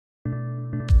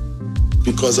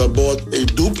because I bought a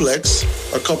duplex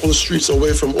a couple of streets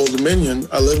away from Old Dominion.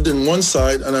 I lived in one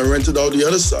side and I rented out the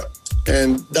other side.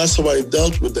 And that's how I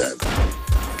dealt with that.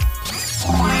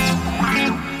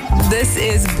 This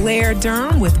is Blair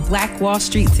Durham with Black Wall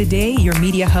Street Today, your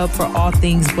media hub for all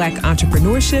things Black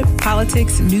entrepreneurship,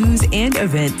 politics, news, and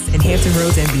events in Hampton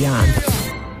Roads and beyond.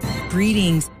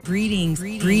 Greetings.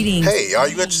 Hey, are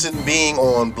you interested in being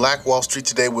on Black Wall Street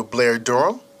Today with Blair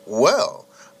Durham? Well,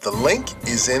 the link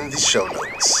is in the show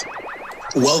notes.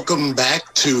 Welcome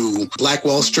back to Black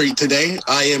Wall Street Today.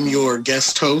 I am your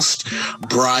guest host,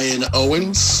 Brian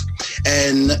Owens.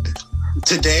 And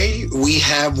today we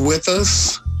have with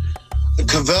us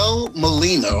Cavell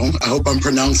Molino. I hope I'm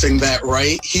pronouncing that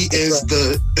right. He is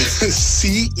the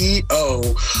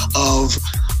CEO of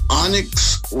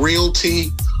Onyx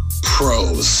Realty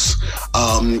Pros.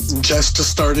 Just to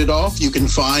start it off, you can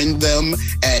find them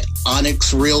at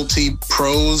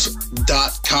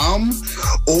onyxrealtypros.com,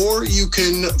 or you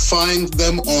can find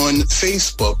them on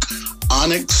Facebook,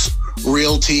 Onyx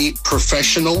Realty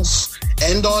Professionals,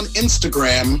 and on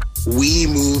Instagram, We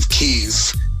Move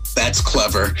Keys. That's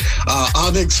clever.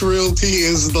 Onyx Realty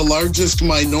is the largest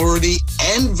minority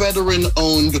and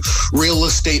veteran-owned real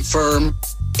estate firm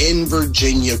in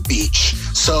Virginia Beach.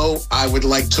 So I would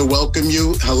like to welcome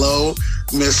you. Hello,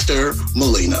 Mr.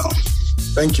 Molino.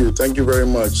 Thank you. Thank you very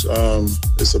much.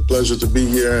 It's a pleasure to be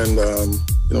here, and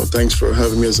thanks for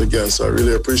having me as a guest. I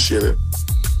really appreciate it.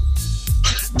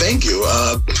 Thank you.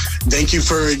 Thank you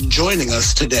for joining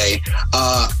us today.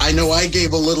 I know I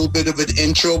gave a little bit of an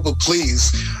intro, but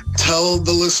please tell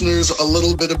the listeners a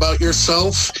little bit about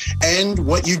yourself and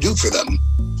what you do for them.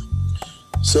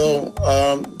 So,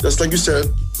 just like you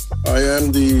said, I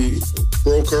am the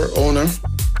broker, owner, /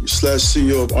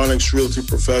 CEO of Onyx Realty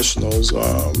Professionals.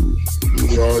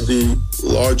 We are the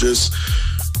largest,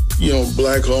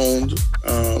 Black-owned,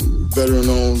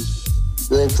 veteran-owned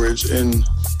brokerage in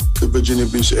the Virginia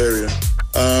Beach area.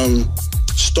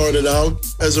 Started out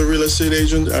as a real estate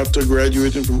agent after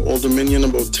graduating from Old Dominion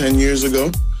about 10 years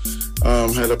ago.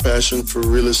 Had a passion for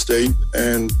real estate,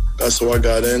 and that's how I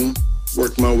got in.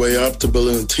 Worked my way up to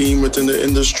building a team within the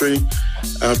industry.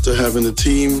 After having a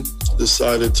team,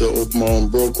 decided to open my own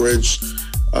brokerage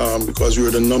because we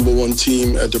were the number one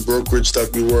team at the brokerage that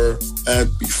we were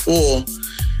at before.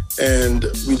 And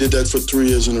we did that for 3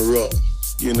 years in a row.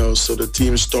 So the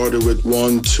team started with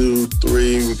 1, 2,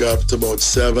 3. We got to about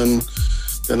 7,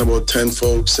 then about 10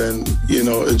 folks. And,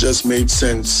 it just made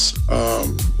sense.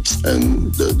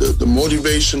 And the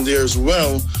motivation there as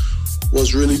well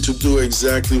was really to do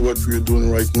exactly what we're doing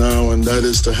right now, and that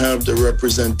is to have the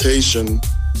representation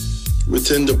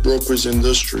within the brokerage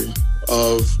industry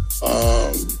of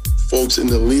folks in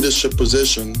the leadership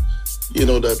position,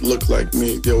 that look like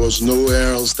me. There was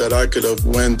nowhere else that I could have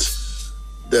went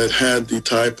that had the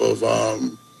type of,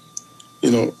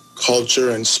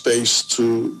 culture and space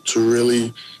to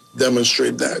really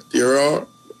demonstrate that. There are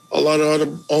a lot of other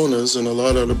owners and a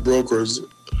lot of other brokers.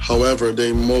 However,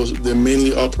 they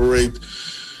mainly operate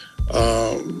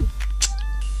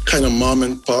kind of mom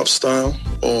and pop style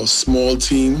or small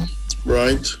team,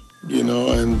 right?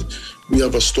 And we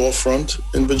have a storefront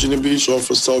in Virginia Beach off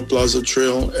of South Plaza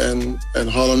Trail and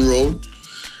Holland Road.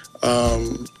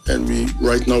 And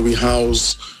right now we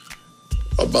house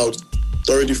about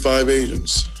 35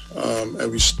 agents.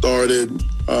 And we started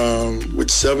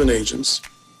with 7 agents.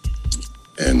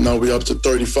 And now we're up to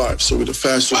 35. So we're the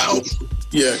fastest. Wow.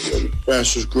 Yeah,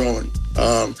 fastest growing.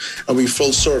 And we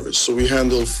full service. So we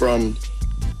handle from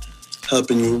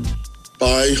helping you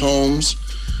buy homes,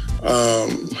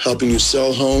 helping you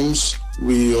sell homes.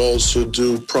 We also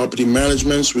do property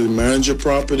management. We manage your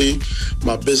property.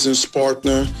 My business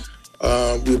partner,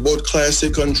 we're both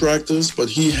classic contractors, but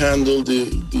he handled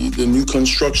the new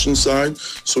construction side.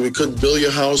 So we could build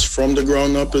your house from the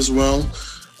ground up as well,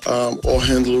 or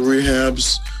handle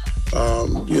rehabs.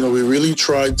 We really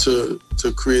tried to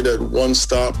create that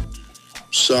one-stop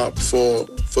shop for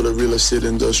the real estate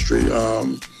industry.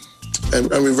 And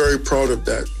we're very proud of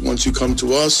that. Once you come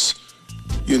to us,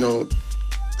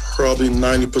 probably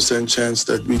 90% chance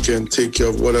that we can take care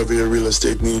of whatever your real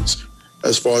estate needs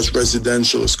as far as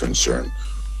residential is concerned.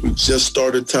 We just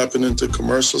started tapping into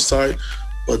commercial side,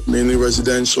 but mainly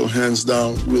residential, hands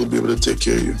down, we'll be able to take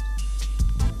care of you.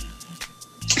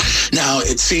 Now,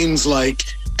 it seems like,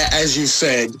 as you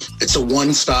said, it's a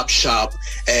one-stop shop,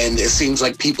 and it seems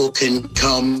like people can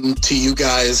come to you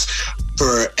guys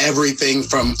for everything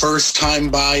from first-time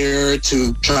buyer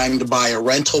to trying to buy a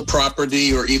rental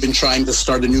property or even trying to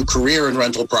start a new career in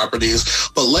rental properties.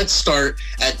 But let's start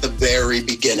at the very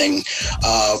beginning.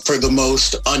 For the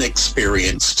most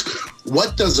unexperienced,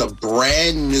 what does a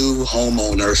brand new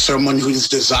homeowner, someone who's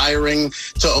desiring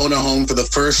to own a home for the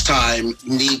first time,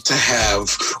 need to have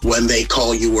when they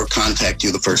call you or contact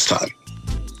you the first time?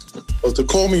 Well, to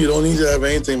call me, you don't need to have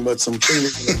anything but some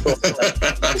things.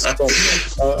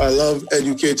 I love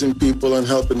educating people and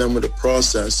helping them with the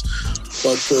process.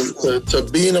 But to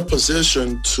be in a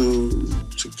position to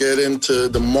get into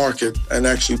the market and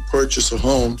actually purchase a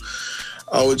home,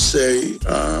 I would say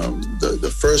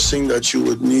the first thing that you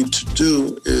would need to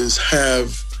do is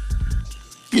have,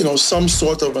 some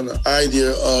sort of an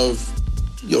idea of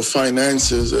your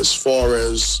finances as far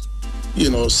as,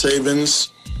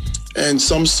 savings, and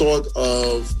some sort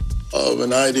of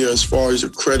an idea as far as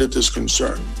your credit is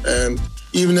concerned. And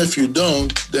even if you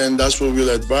don't, then that's what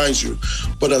we'll advise you.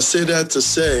 But I say that to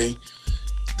say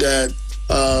that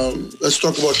let's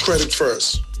talk about credit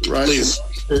first, right? Please.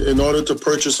 In order to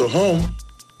purchase a home,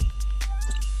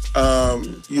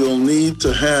 you'll need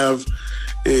to have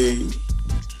a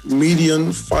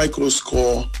median FICO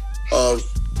score of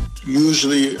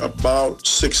usually about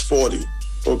 640,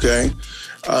 okay?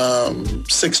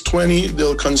 620,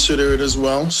 they'll consider it as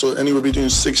well. So anywhere between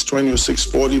 620 or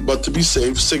 640, but to be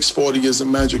safe, 640 is a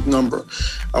magic number.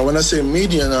 When I say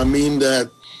median, I mean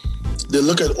that they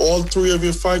look at all three of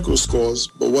your FICO scores,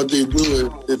 but what they do is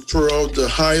they throw out the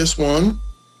highest one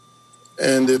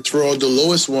and they throw out the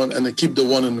lowest one and they keep the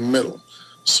one in the middle.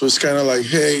 So it's kind of like,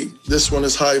 hey, this one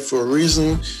is high for a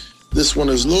reason, this one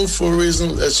is low for a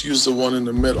reason, let's use the one in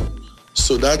the middle.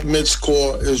 So that mid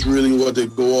score is really what they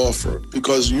go off for,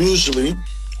 because usually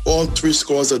all three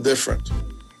scores are different.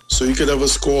 So you could have a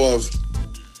score of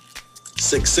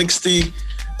 660,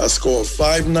 a score of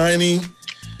 590,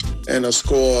 and a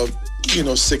score of,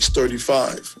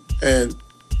 635. And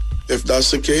if that's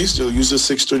the case, you'll use a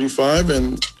 635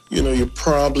 and, you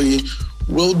probably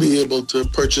will be able to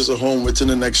purchase a home within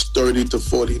the next 30 to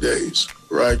 40 days,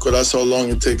 right? Because that's how long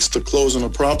it takes to close on a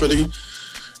property.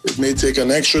 It may take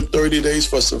an extra 30 days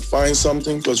for us to find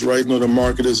something, because right now the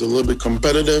market is a little bit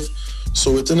competitive.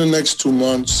 So within the next 2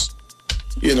 months,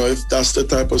 if that's the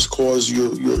type of scores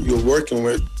you're working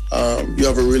with, you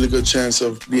have a really good chance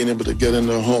of being able to get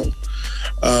into a home.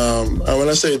 And when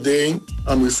I say they,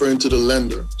 I'm referring to the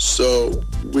lender. So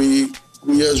we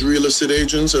as real estate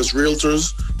agents, as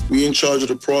realtors, we in charge of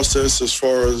the process as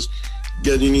far as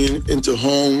getting into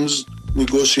homes,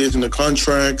 negotiating the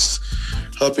contracts,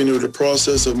 helping you with the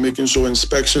process of making sure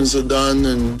inspections are done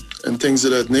and things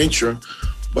of that nature.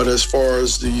 But as far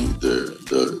as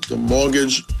the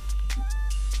mortgage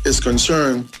is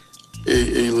concerned,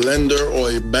 a lender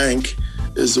or a bank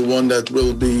is the one that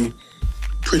will be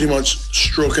pretty much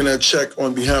stroking that check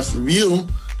on behalf of you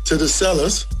to the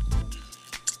sellers.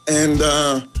 And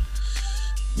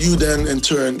you then in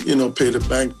turn, pay the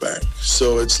bank back.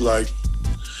 So it's like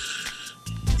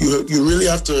you really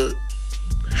have to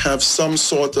have some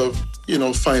sort of,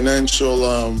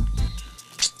 financial,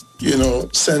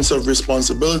 sense of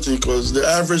responsibility, because the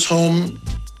average home,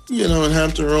 in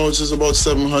Hampton Roads is about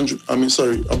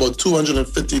about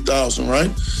 250,000,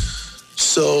 right?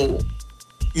 So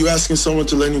you're asking someone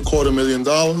to lend you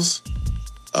 $250,000.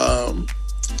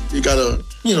 You gotta,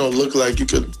 look like you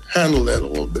could handle that a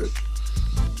little bit.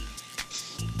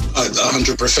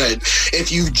 100%.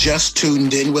 If you just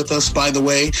tuned in with us, by the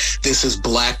way, this is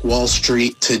Black Wall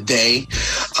Street Today.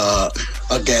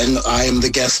 Again, I am the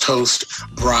guest host,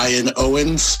 Brian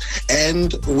Owens,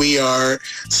 and we are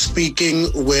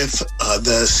speaking with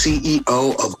the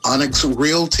CEO of Onyx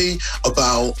Realty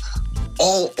about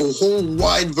a whole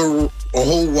wide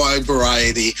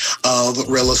variety of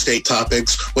real estate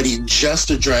topics. What he just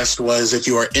addressed was, if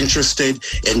you are interested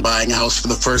in buying a house for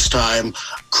the first time,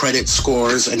 credit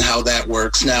scores and how that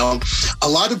works. Now, a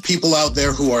lot of people out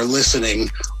there who are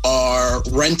listening are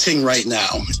renting right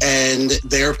now, and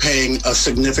they're paying a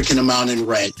significant amount in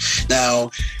rent.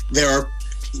 Now, there are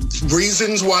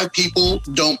reasons why people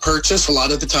don't purchase. A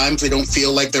lot of the times they don't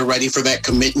feel like they're ready for that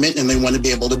commitment and they want to be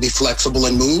able to be flexible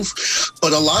and move.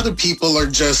 But a lot of people are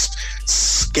just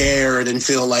scared and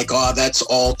feel like, oh, that's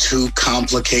all too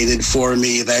complicated for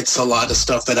me. That's a lot of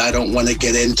stuff that I don't want to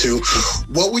get into.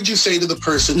 What would you say to the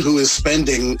person who is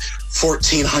spending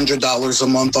 $1,400 a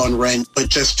month on rent, but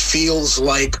just feels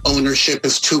like ownership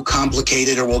is too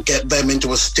complicated or will get them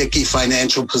into a sticky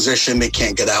financial position they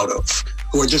can't get out of,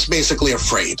 who are just basically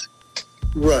afraid?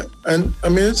 Right. And I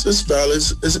mean, it's valid.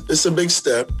 It's a big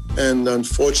step. And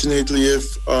unfortunately,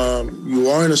 if you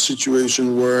are in a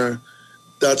situation where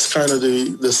that's kind of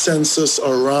the census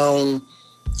around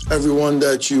everyone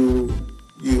that you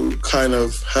kind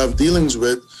of have dealings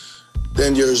with,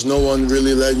 then there's no one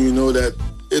really letting you know that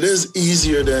it is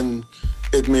easier than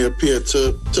it may appear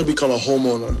to become a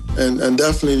homeowner, and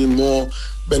definitely more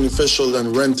beneficial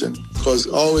than renting. Because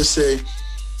I always say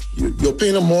you're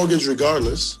paying a mortgage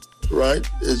regardless, right?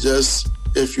 It's just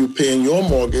if you're paying your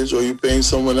mortgage or you're paying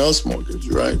someone else's mortgage,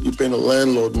 right? You're paying a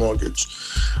landlord mortgage.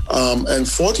 And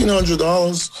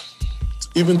 $1,400,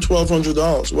 even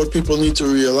 $1,200, what people need to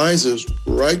realize is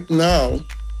right now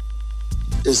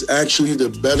is actually the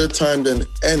better time than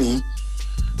any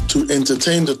to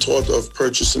entertain the thought of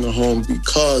purchasing a home,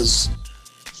 because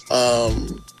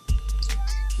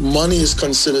money is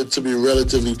considered to be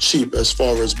relatively cheap as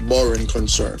far as borrowing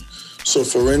concerned. So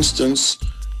for instance,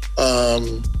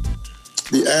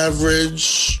 the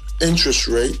average interest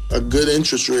rate, a good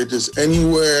interest rate, is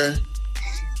anywhere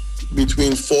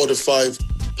between 4 to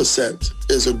 5%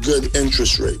 is a good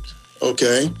interest rate,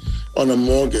 okay, on a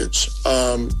mortgage.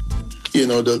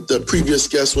 The previous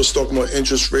guest was talking about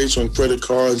interest rates on credit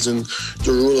cards and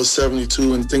the rule of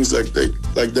 72 and things like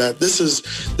that. This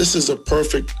is a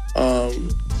perfect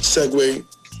segue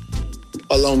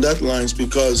along that lines,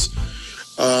 because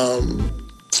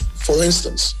for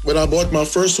instance, when I bought my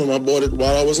first home, I bought it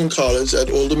while I was in college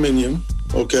at Old Dominion,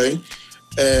 okay?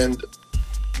 And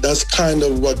that's kind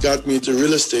of what got me into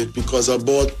real estate, because I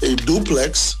bought a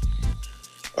duplex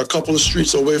a couple of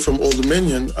streets away from Old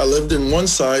Dominion. I lived in one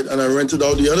side and I rented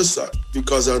out the other side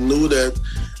because I knew that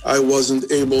I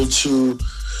wasn't able to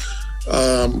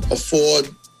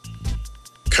afford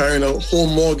carrying a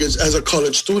home mortgage as a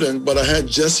college student, but I had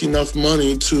just enough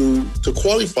money to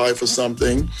qualify for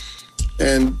something.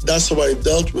 And that's how I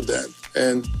dealt with that.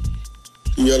 And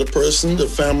the other person, the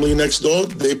family next door,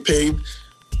 they paid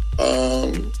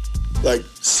like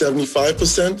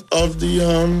 75%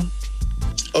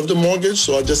 of the mortgage.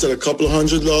 So I just had a couple of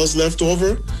 $100 left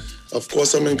over. Of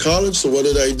course, I'm in college, so what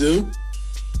did I do?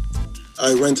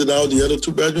 I rented out the other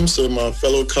 2 bedrooms to my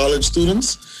fellow college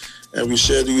students, and we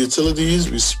shared the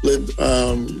utilities. We split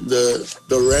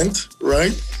the rent,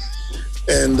 right?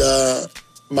 And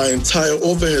my entire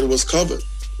overhead was covered,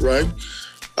 right?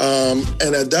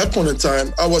 And at that point in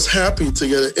time, I was happy to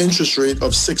get an interest rate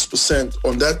of 6%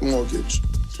 on that mortgage,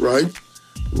 right?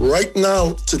 Right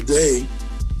now, today,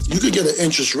 you could get an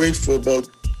interest rate for about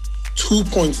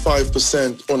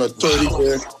 2.5% on a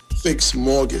 30-year fixed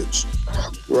mortgage,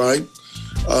 right?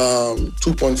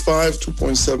 2.5,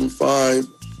 2.75.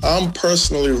 I'm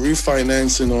personally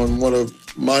refinancing on one of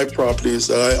my properties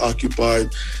that I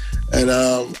occupied, and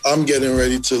I'm getting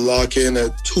ready to lock in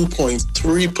at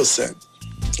 2.3%,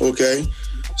 okay?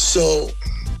 So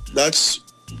that's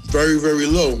very, very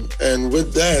low. And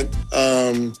with that,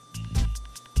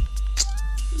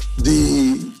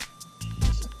 the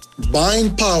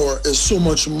buying power is so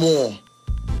much more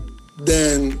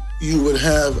than you would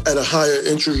have at a higher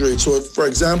interest rate. So if, for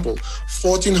example,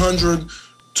 $1,400,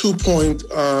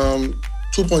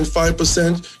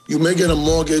 2.5%, you may get a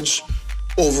mortgage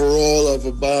overall of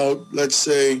about, let's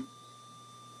say,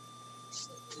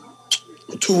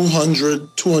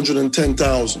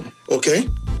 $210,000, okay?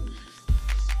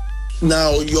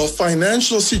 Now, your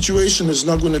financial situation is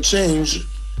not going to change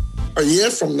a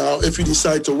year from now if you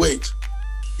decide to wait.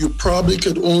 You probably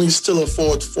could only still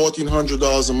afford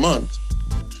 $1,400 a month.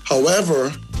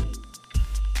 However,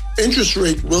 interest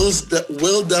rate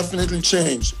will definitely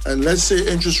change. And let's say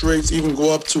interest rates even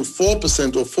go up to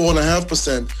 4% or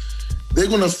 4.5%. They're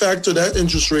going to factor that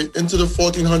interest rate into the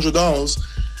 $1,400.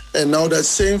 And now that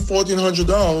same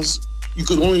 $1,400, you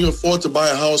could only afford to buy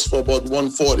a house for about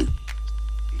 $140,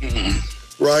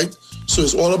 right? So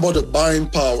it's all about the buying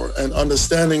power and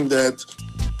understanding that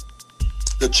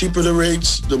the cheaper the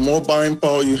rates, the more buying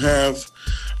power you have,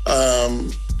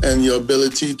 and your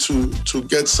ability to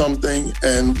get something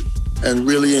and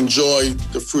really enjoy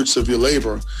the fruits of your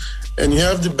labor. And you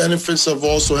have the benefits of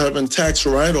also having tax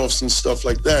write-offs and stuff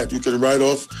like that. You can write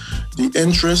off the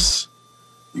interest,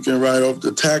 you can write off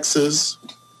the taxes,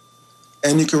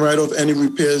 and you can write off any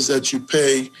repairs that you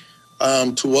pay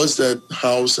towards that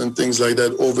house and things like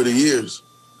that over the years.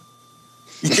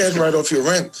 You can't write off your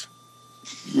rent,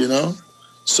 you know?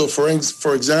 So for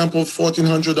example,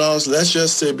 $1,400, let's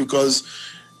just say, because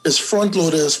it's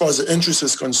front-loaded as far as the interest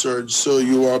is concerned. So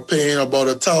you are paying about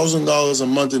 $1,000 a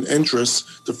month in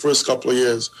interest the first couple of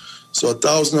years. So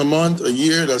 $1,000 a month, a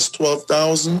year, that's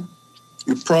 $12,000.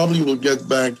 You probably will get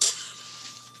back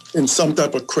in some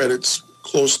type of credits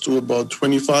close to about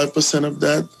 25% of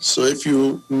that. So if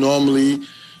you normally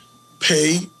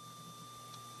pay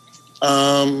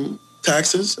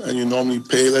taxes and you normally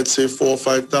pay, let's say, $4,000 or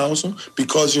 $5,000,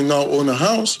 because you now own a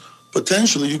house,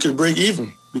 potentially you could break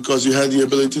even because you had the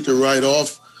ability to write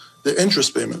off the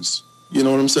interest payments. You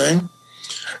know what I'm saying?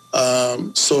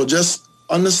 So just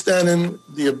understanding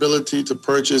the ability to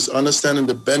purchase, understanding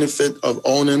the benefit of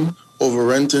owning over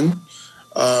renting,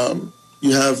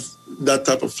 you have that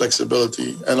type of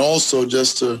flexibility. And also,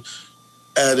 just to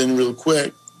add in real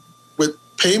quick, with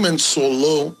payments so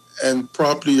low and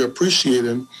property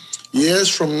appreciating, years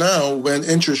from now, when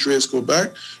interest rates go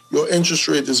back, your interest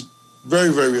rate is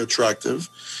very, very attractive.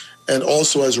 And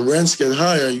also, as rents get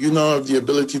higher, you now have the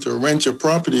ability to rent your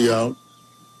property out,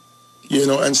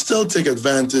 and still take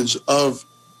advantage of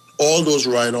all those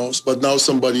write-offs, but now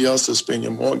somebody else is paying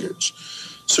your mortgage.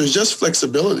 So it's just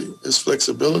flexibility. It's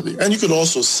flexibility. And you could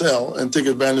also sell and take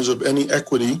advantage of any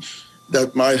equity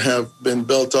that might have been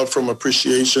built up from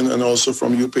appreciation and also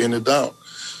from you paying it down.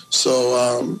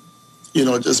 So,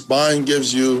 just buying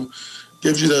gives you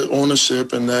that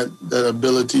ownership and that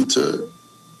ability to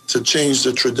change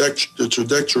the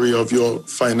trajectory of your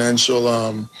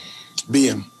financial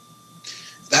being.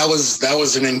 That was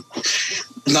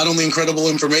not only incredible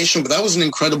information, but that was an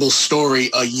incredible story.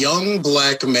 A young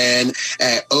black man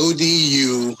at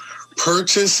ODU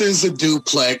purchases a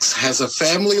duplex, has a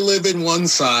family live in one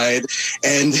side,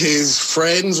 and his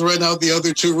friends rent out the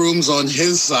other two rooms on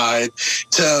his side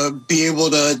to be able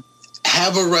to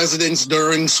have a residence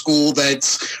during school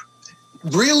that's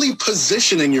really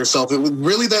positioning yourself.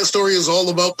 That story is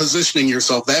all about positioning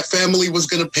yourself. That family was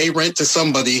going to pay rent to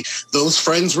somebody. Those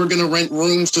friends were going to rent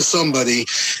rooms to somebody.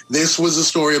 This was a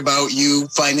story about you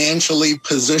financially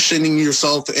positioning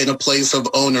yourself in a place of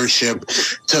ownership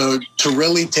to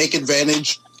really take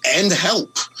advantage and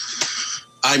help.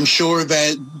 I'm sure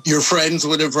that your friends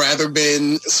would have rather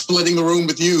been splitting a room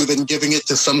with you than giving it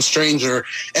to some stranger.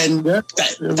 And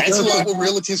that's a lot what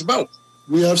realty is about.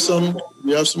 We have some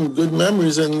good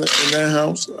memories in that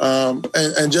house,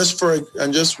 and just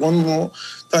one more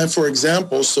time, for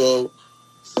example. So,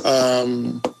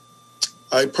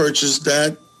 I purchased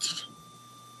that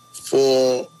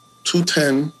for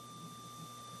 $210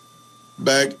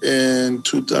 back in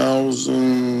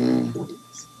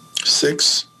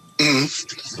 2006.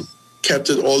 Mm-hmm. Kept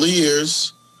it all the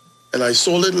years, and I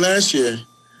sold it last year.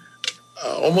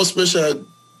 Almost wish I had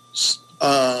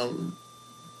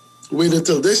waited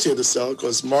till this year to sell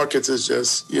because market is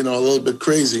just, a little bit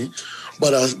crazy.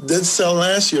 But I did sell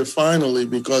last year finally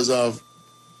because I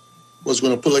was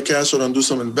going to pull a cash out and do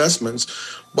some investments.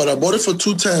 But I bought it for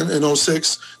 $210 in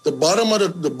 2006. The bottom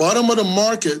of the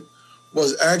market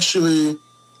was actually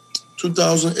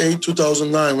 2008,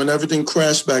 2009 when everything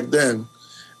crashed back then.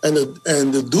 And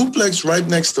the duplex right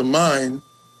next to mine,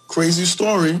 crazy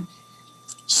story,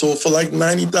 sold for like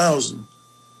 $90,000.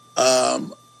 I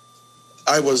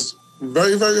was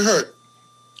very, very hurt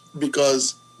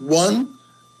because, one,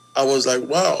 I was like,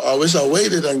 wow, I wish I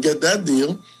waited and get that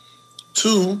deal.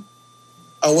 Two,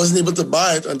 I wasn't able to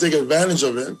buy it and take advantage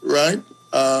of it, right?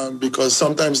 Because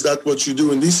sometimes that's what you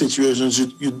do in these situations.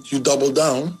 You double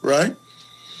down, right?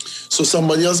 So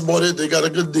somebody else bought it. They got a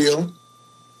good deal.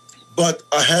 But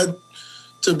I had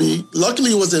to be,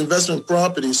 luckily it was an investment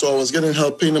property, so I was getting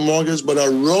help paying the mortgage, but I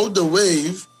rode the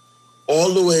wave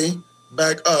all the way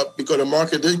back up because the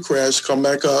market did crash, come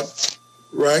back up,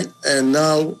 right? And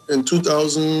now in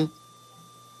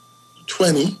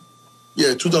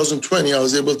 2020, I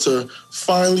was able to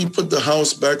finally put the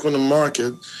house back on the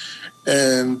market.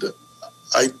 And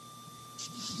I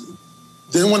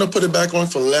didn't want to put it back on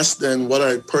for less than what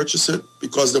I purchased it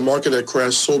because the market had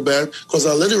crashed so bad. Because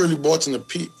I literally bought in the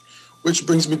peak, which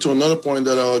brings me to another point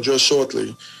that I'll address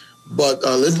shortly. But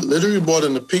I literally bought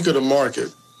in the peak of the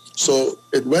market. So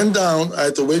it went down. I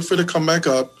had to wait for it to come back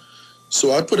up.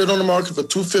 So I put it on the market for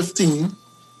 $215,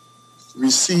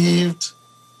 received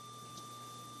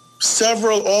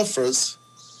several offers,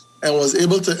 and was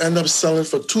able to end up selling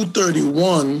for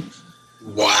 $231.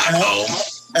 Wow.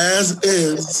 As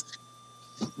is,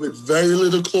 with very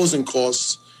little closing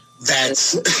costs.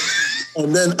 That's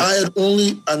and then I had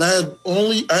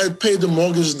paid the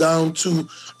mortgage down to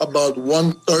about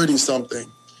 $130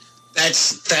 something.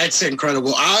 That's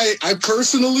incredible. I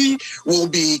personally will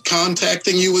be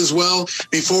contacting you as well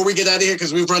before we get out of here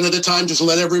because we've run out of time. Just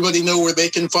let everybody know where they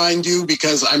can find you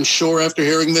because I'm sure after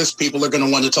hearing this, people are going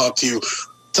to want to talk to you.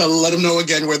 To let them know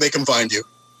again where they can find you.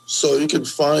 So you can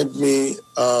find me,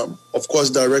 of course,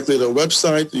 directly at the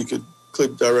website. You could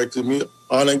click directly to me,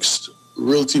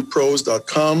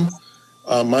 onyxrealtypros.com.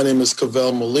 My name is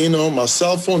Cavell Molino. My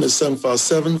cell phone is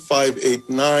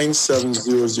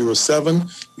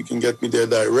 757-589-7007. You can get me there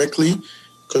directly. You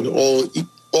can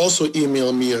also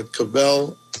email me at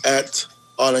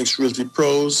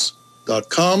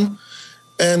cavell@onyxrealtypros.com.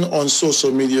 And on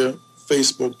social media,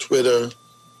 Facebook, Twitter,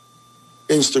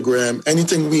 Instagram,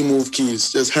 anything We Move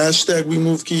Keys. Just hashtag We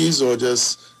Move Keys or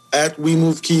just at We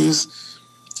Move Keys.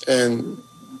 And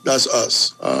that's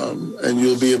us. And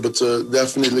you'll be able to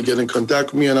definitely get in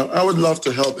contact with me. And I would love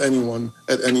to help anyone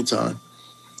at any time.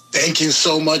 Thank you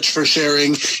so much for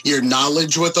sharing your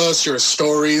knowledge with us, your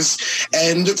stories,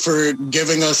 and for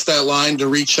giving us that line to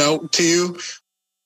reach out to you.